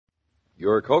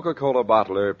Your Coca-Cola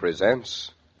bottler presents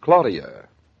Claudia,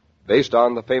 based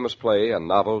on the famous play and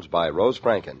novels by Rose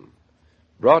Franken.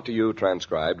 Brought to you,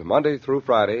 transcribed Monday through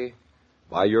Friday,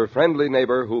 by your friendly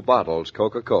neighbor who bottles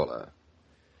Coca-Cola.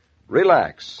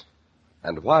 Relax,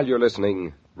 and while you're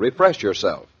listening, refresh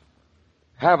yourself.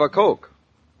 Have a Coke.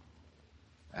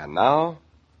 And now,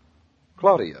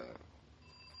 Claudia.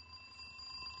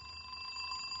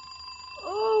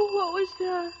 Oh, what was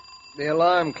that? The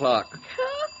alarm clock.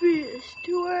 Coffee, it's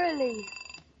too early.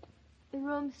 The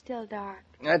room's still dark.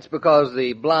 That's because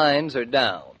the blinds are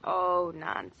down. Oh,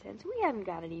 nonsense. We haven't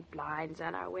got any blinds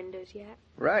on our windows yet.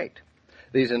 Right.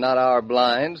 These are not our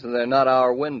blinds, and they're not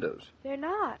our windows. They're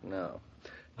not. No.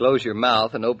 Close your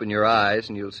mouth and open your eyes,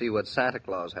 and you'll see what Santa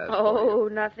Claus has for you. Oh,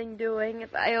 nothing doing.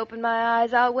 If I open my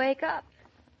eyes, I'll wake up.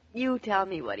 You tell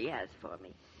me what he has for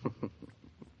me.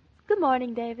 Good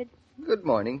morning, David. Good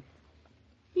morning.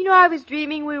 You know, I was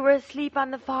dreaming we were asleep on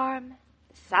the farm.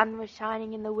 The sun was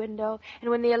shining in the window, and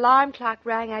when the alarm clock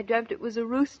rang, I dreamt it was a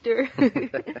rooster.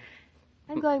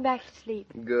 I'm going back to sleep.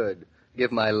 Good.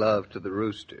 Give my love to the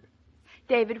rooster.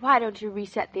 David, why don't you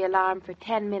reset the alarm for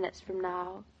 10 minutes from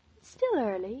now? It's still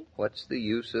early. What's the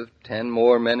use of 10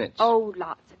 more minutes? Oh,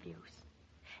 lots of use.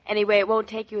 Anyway, it won't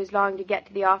take you as long to get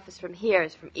to the office from here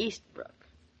as from Eastbrook.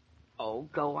 Oh,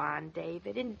 go on,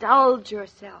 David. Indulge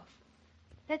yourself.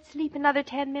 Let's sleep another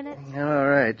 10 minutes. All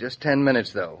right, just 10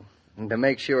 minutes, though. And to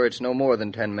make sure it's no more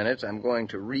than 10 minutes, I'm going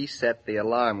to reset the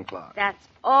alarm clock. That's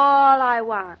all I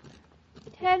want.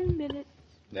 10 minutes.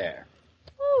 There.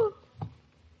 Ooh.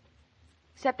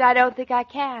 Except I don't think I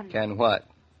can. Can what?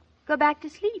 Go back to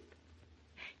sleep.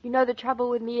 You know the trouble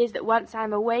with me is that once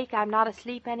I'm awake, I'm not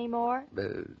asleep anymore.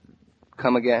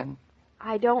 Come again?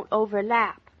 I don't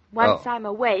overlap. Once I'm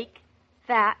awake,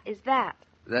 that is that.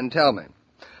 Then tell me,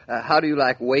 how do you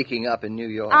like waking up in New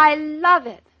York? I love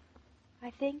it, I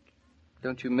think.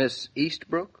 Don't you miss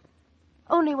Eastbrook?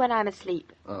 Only when I'm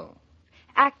asleep. Oh.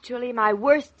 Actually, my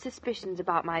worst suspicions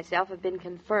about myself have been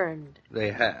confirmed.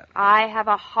 They have? I have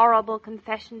a horrible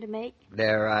confession to make.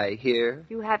 Dare I hear?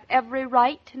 You have every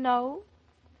right to know.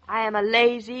 I am a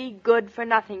lazy,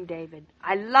 good-for-nothing David.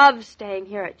 I love staying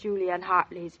here at Julia and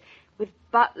Hartley's with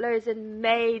butlers and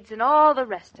maids and all the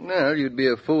rest of it. Well, you'd be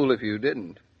a fool if you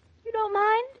didn't. You don't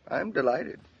mind? I'm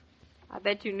delighted. I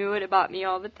bet you knew it about me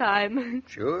all the time.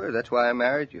 Sure, that's why I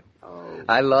married you. Oh.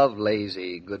 I love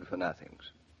lazy,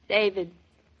 good-for-nothings. David,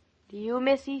 do you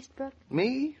miss Eastbrook?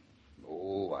 Me?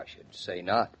 Oh, I should say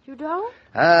not. You don't?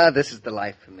 This is the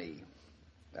life for me.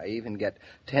 I even get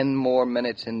 10 more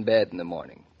minutes in bed in the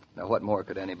morning. Now, what more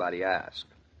could anybody ask?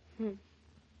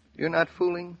 You're not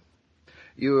fooling?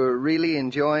 You're really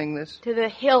enjoying this? To the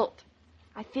hilt.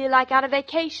 I feel like on a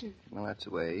vacation. Well, that's the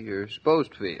way you're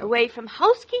supposed to feel. Away from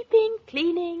housekeeping,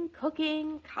 cleaning,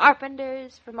 cooking,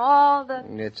 carpenters, from all the...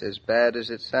 It's as bad as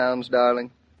it sounds,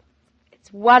 darling.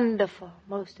 It's wonderful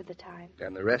most of the time.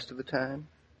 And the rest of the time?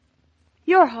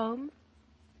 You're home.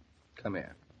 Come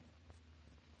here.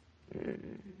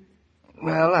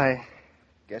 Well, I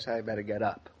guess I better get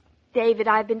up. David,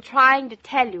 I've been trying to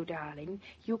tell you, darling,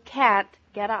 you can't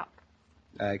get up.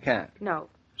 I can't. No.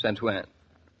 Since when?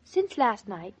 Since last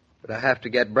night. But I have to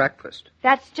get breakfast.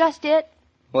 That's just it.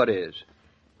 What is?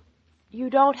 You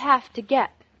don't have to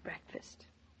get breakfast.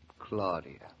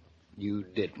 Claudia, you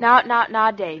didn't.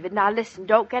 Now, David. Now, listen,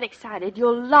 don't get excited.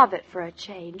 You'll love it for a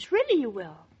change. Really, you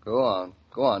will. Go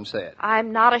on, say it.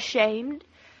 I'm not ashamed.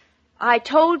 I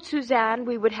told Suzanne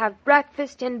we would have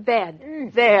breakfast in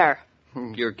bed. There.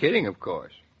 You're kidding, of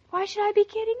course. Why should I be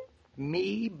kidding?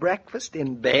 Me breakfast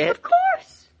in bed? Of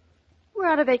course. We're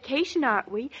on a vacation,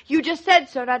 aren't we? You just said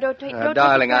so. Now, don't take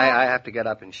darling, it back. I have to get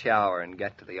up and shower and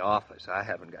get to the office. I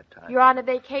haven't got time. You're on a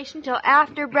vacation till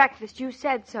after breakfast. You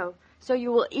said so. So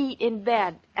you will eat in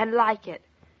bed and like it.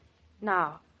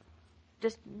 Now,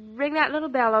 just ring that little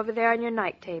bell over there on your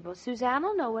night table. Suzanne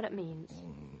will know what it means.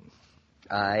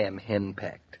 I am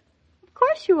henpecked. Of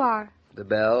course you are. The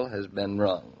bell has been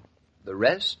rung. The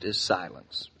rest is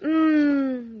silence.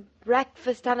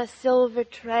 Breakfast on a silver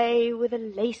tray with a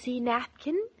lacy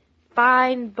napkin,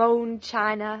 fine bone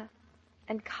china,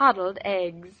 and coddled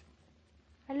eggs.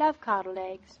 I love coddled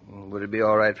eggs. Would it be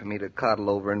all right for me to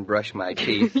coddle over and brush my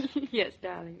teeth? Yes,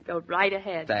 darling. Go right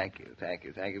ahead. Thank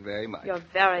you very much. You're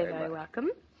very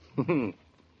welcome.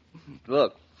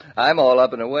 Look, I'm all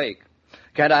up and awake.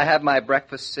 Can't I have my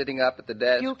breakfast sitting up at the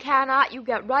desk? You cannot. You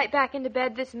get right back into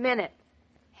bed this minute.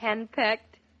 Henpecked.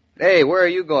 Hey, where are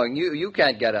you going? You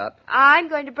can't get up. I'm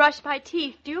going to brush my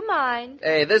teeth. Do you mind?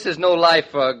 Hey, this is no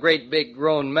life for a great big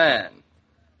grown man.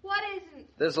 What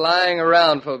isn't? This lying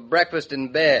around for breakfast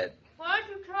in bed. Why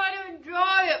don't you try to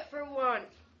enjoy it for once?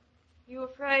 You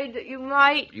afraid that you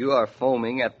might? You are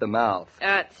foaming at the mouth.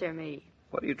 Answer me.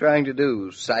 What are you trying to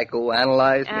do,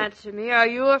 psychoanalyze me? Answer me. Are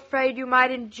you afraid you might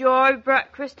enjoy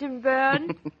breakfast in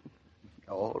bed?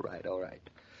 All right.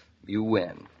 You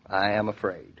win. I am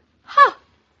afraid. Ha!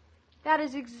 That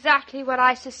is exactly what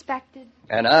I suspected.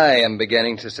 And I am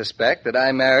beginning to suspect that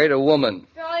I married a woman.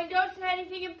 Darling, don't say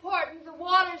anything important. The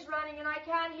water's running and I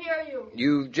can't hear you.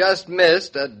 You've just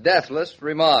missed a deathless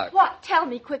remark. What? Tell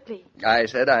me quickly. I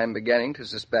said I am beginning to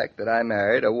suspect that I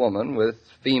married a woman with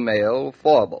female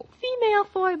foibles. Female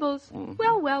foibles.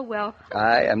 Mm-hmm. Well.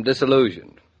 I am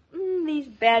disillusioned. These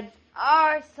beds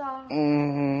are soft.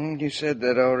 You said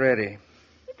that already.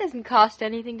 It doesn't cost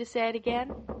anything to say it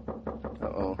again.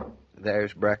 Uh-oh.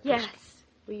 There's breakfast. Yes.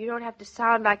 Well, you don't have to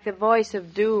sound like the voice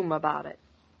of doom about it.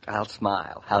 I'll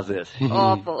smile. How's this?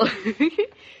 Awful.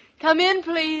 Come in,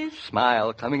 please.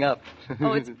 Smile coming up.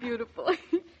 Oh, it's beautiful.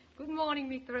 Good morning,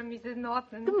 Mr. and Mrs.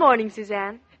 Norton. Good morning,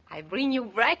 Suzanne. I bring you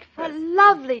breakfast. What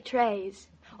lovely trays.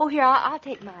 Oh, here, I'll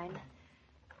take mine.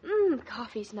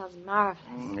 Coffee smells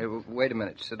marvelous. Wait a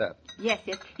minute. Sit up. Yes.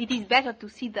 It is better to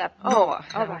sit up Oh, more.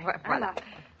 all right. Voilà.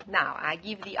 Now, I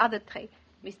give the other tray.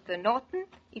 Mr. Norton,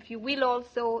 if you will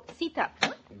also sit up.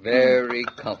 Very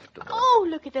comfortable. Oh,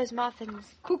 look at those muffins.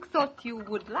 Cook thought you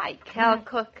would like. Tell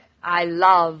Cook I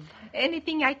love.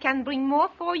 Anything I can bring more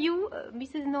for you,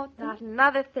 Mrs. Norton? Not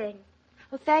another thing.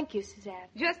 Oh, thank you, Suzanne.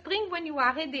 Just ring when you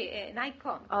are ready and I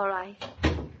come. All right.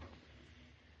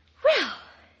 Well,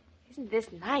 isn't this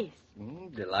nice?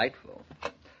 Delightful.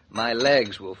 My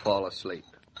legs will fall asleep.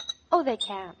 Oh, they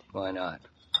can't. Why not?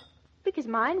 Because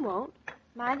mine won't.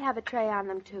 Mine have a tray on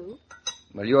them, too.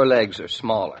 Well, your legs are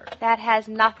smaller. That has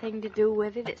nothing to do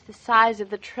with it. It's the size of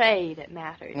the tray that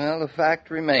matters. Well, the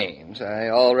fact remains, I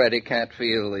already can't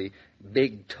feel the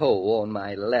big toe on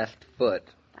my left foot.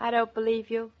 I don't believe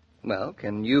you. Well,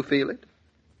 can you feel it?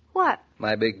 What?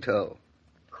 My big toe.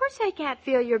 Of course I can't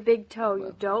feel your big toe,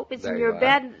 you dope. It's there in you your are.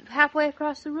 bed halfway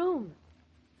across the room.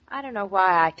 I don't know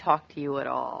why I talk to you at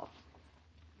all.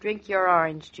 Drink your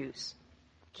orange juice.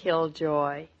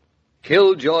 Killjoy.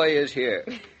 Killjoy is here.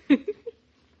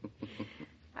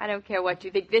 I don't care what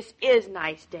you think. This is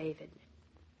nice, David.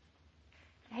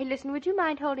 Hey, listen, would you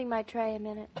mind holding my tray a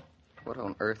minute? What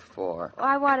on earth for? Oh,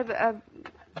 I want to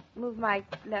move my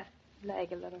left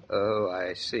leg a little. Oh,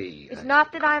 I see. It's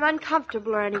not that I'm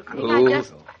uncomfortable or anything. Oh, I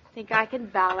just no. think I can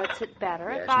balance it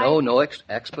better. Yes, if I... no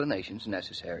explanations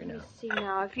necessary now. See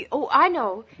now, if you... Oh, I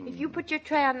know. If you put your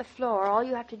tray on the floor, all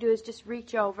you have to do is just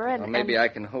reach over and... Well, maybe I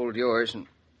can hold yours and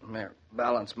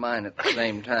balance mine at the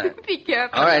same time. Be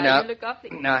careful. All right, now. You look off the...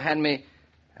 Now, hand me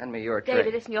your tray.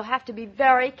 David, listen, you'll have to be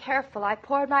very careful. I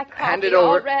poured my coffee Hand it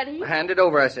over. already. Hand it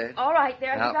over, I said. All right,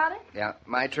 there, Now, you got it? Yeah,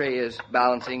 my tray is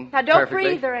balancing Now, don't perfectly.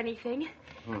 breathe or anything.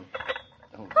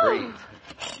 Don't breathe.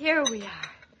 Here we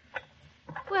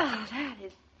are. Well, that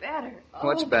is better.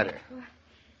 What's better?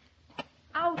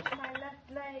 Ouch, my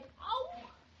left leg. Oh,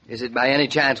 Is it by any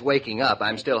chance waking up?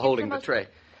 I'm still holding the most tray.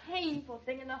 painful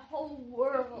thing in the whole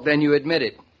world. Then you admit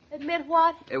it. Admit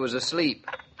what? It was asleep.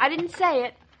 I didn't say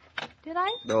it. Did I?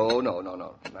 No.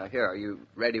 Now, here, are you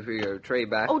ready for your tray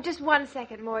back? Oh, just 1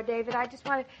 second more, David. I just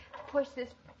want to push this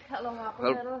pillow up a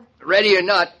little. Ready or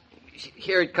not,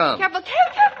 here it comes. Careful,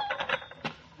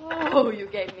 careful. Oh, you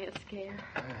gave me a scare.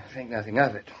 I think nothing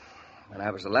of it. When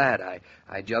I was a lad,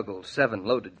 I juggled 7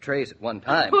 loaded trays at one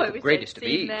time Boy, with the wish greatest I'd of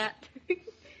seen ease. that.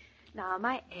 Now,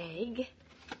 my egg.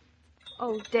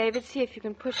 Oh, David, see if you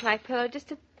can push my pillow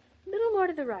just a little more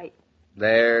to the right.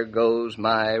 There goes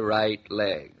my right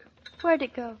leg. Where'd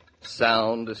it go?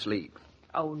 Sound asleep.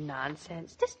 Oh,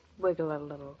 nonsense. Just wiggle a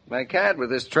little. I can't with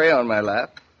this tray on my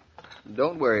lap.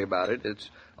 Don't worry about it.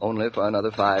 It's only for another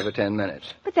 5 or 10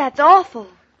 minutes. But that's awful.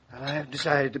 I've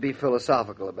decided to be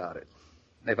philosophical about it.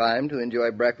 If I'm to enjoy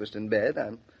breakfast in bed,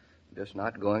 I'm just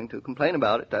not going to complain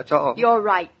about it, that's all. You're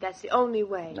right. That's the only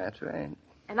way. That's right.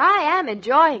 And I am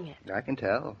enjoying it. I can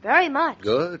tell. Very much.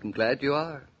 Good. I'm glad you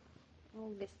are.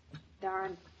 Oh, this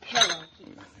darn pillow.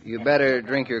 You better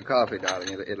drink your coffee,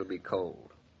 darling. It'll be cold.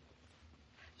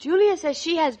 Julia says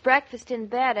she has breakfast in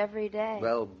bed every day.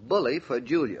 Well, bully for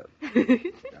Julia. I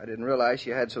didn't realize she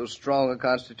had so strong a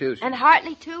constitution. And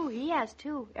Hartley, too. He has,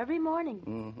 too. Every morning.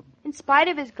 Mm-hmm. In spite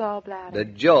of his gallbladder. The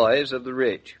joys of the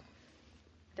rich.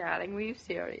 Darling, were you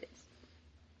serious?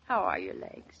 How are your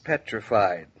legs?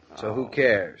 Petrified. So who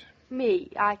cares?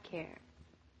 Me, I care.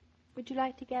 Would you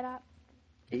like to get up?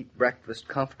 Eat breakfast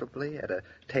comfortably at a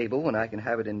table when I can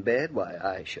have it in bed? Why,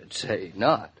 I should say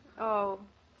not. Oh.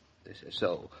 This is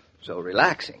so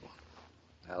relaxing.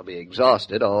 I'll be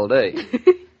exhausted all day.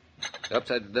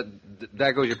 Upside,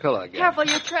 there goes your pillow again. Careful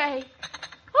your tray.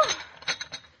 Oh.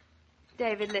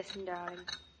 David, listen, darling.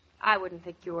 I wouldn't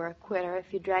think you were a quitter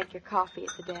if you drank your coffee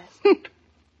at the desk.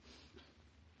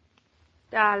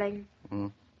 Darling.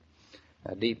 Now,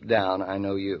 deep down, I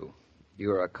know you.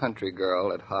 You're a country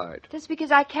girl at heart. Just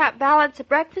because I can't balance a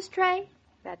breakfast tray?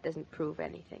 That doesn't prove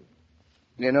anything.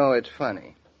 You know, it's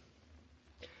funny.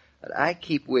 But I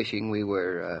keep wishing we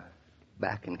were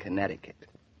back in Connecticut.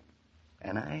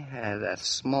 And I had a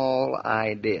small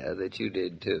idea that you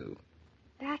did, too.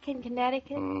 Back in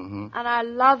Connecticut? Mm-hmm. On our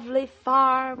lovely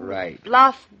farm? Right.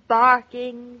 Bluff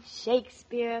barking,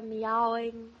 Shakespeare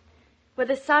meowing. Where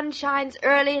the sun shines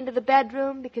early into the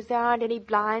bedroom because there aren't any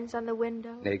blinds on the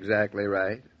window. Exactly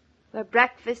right. Where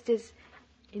breakfast is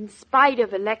in spite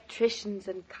of electricians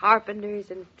and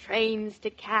carpenters and trains to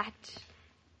catch.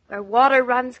 Where water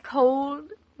runs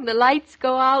cold and the lights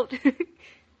go out.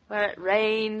 Where it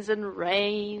rains and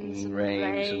rains and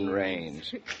rains. And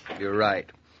rains. You're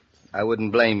right. I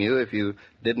wouldn't blame you if you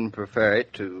didn't prefer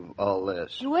it to all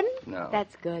this. You wouldn't? No.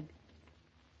 That's good.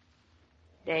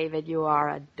 David, you are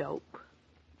a dope.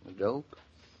 A dope?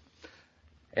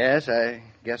 Yes, I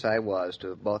guess I was to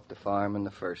have bought the farm in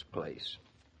the first place.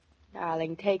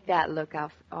 Darling, take that look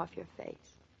off your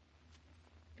face.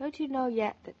 Don't you know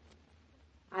yet that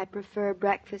I prefer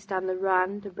breakfast on the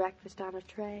run to breakfast on a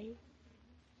tray?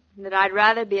 And that I'd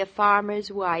rather be a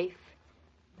farmer's wife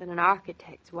than an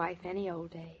architect's wife any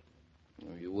old day.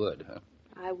 Oh, you would, huh?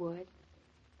 I would.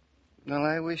 Well,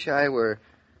 I wish I were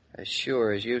as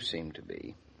sure as you seem to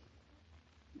be.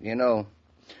 You know,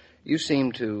 you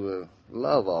seem to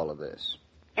love all of this.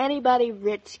 Anybody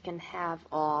rich can have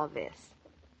all this.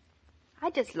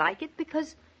 I just like it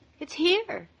because it's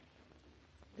here.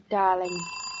 But, darling,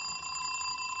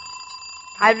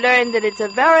 I've learned that it's a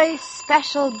very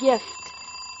special gift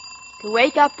to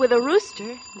wake up with a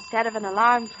rooster instead of an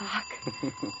alarm clock.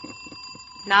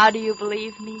 Now do you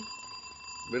believe me?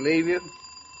 Believe you?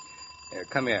 Here,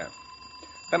 come here.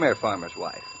 Come here, farmer's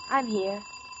wife. I'm here.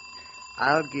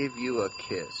 I'll give you a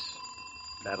kiss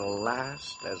that'll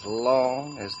last as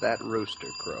long as that rooster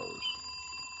crows.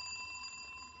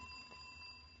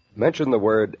 Mention the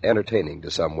word entertaining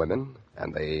to some women,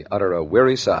 and they utter a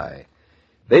weary sigh.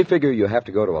 They figure you have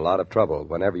to go to a lot of trouble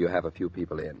whenever you have a few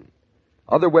people in.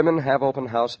 Other women have open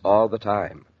house all the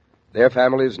time. Their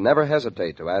families never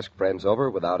hesitate to ask friends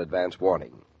over without advance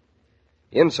warning.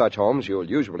 In such homes, you'll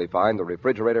usually find the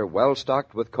refrigerator well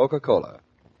stocked with Coca-Cola.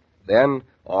 Then,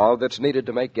 all that's needed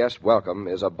to make guests welcome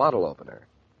is a bottle opener.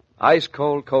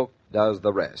 Ice-cold Coke does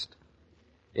the rest.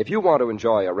 If you want to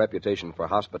enjoy a reputation for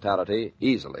hospitality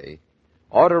easily,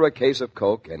 order a case of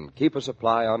Coke and keep a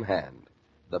supply on hand.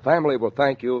 The family will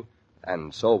thank you,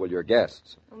 and so will your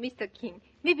guests. Oh, Mr. King,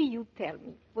 maybe you tell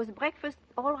me. Was breakfast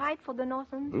all right for the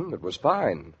Nortons? It was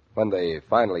fine when they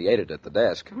finally ate it at the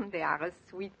desk. They are a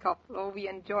sweet couple. Oh, we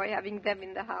enjoy having them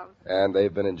in the house. And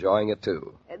they've been enjoying it,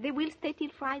 too. They will stay till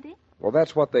Friday? Well,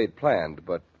 that's what they'd planned,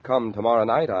 but come tomorrow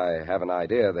night, I have an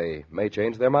idea they may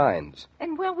change their minds.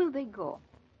 And where will they go?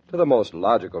 To the most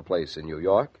logical place in New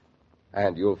York,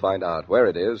 and you'll find out where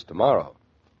it is tomorrow.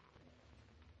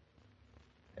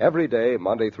 Every day,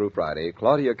 Monday through Friday,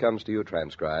 Claudia comes to you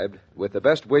transcribed with the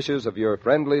best wishes of your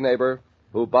friendly neighbor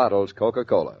who bottles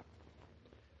Coca-Cola.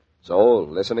 So,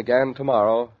 listen again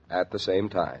tomorrow at the same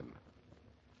time.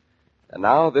 And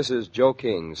now, this is Joe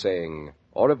King saying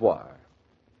au revoir.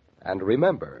 And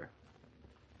remember,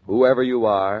 whoever you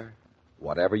are,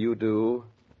 whatever you do,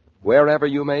 wherever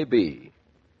you may be,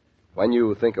 when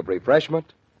you think of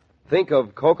refreshment, think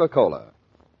of Coca-Cola.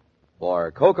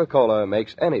 For Coca-Cola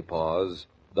makes any pause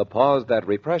the pause that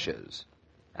refreshes,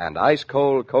 and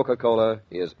ice-cold Coca-Cola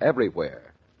is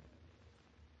everywhere.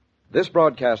 This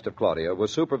broadcast of Claudia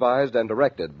was supervised and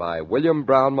directed by William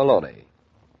Brown Maloney.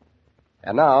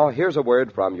 And now, here's a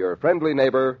word from your friendly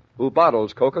neighbor who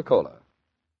bottles Coca-Cola.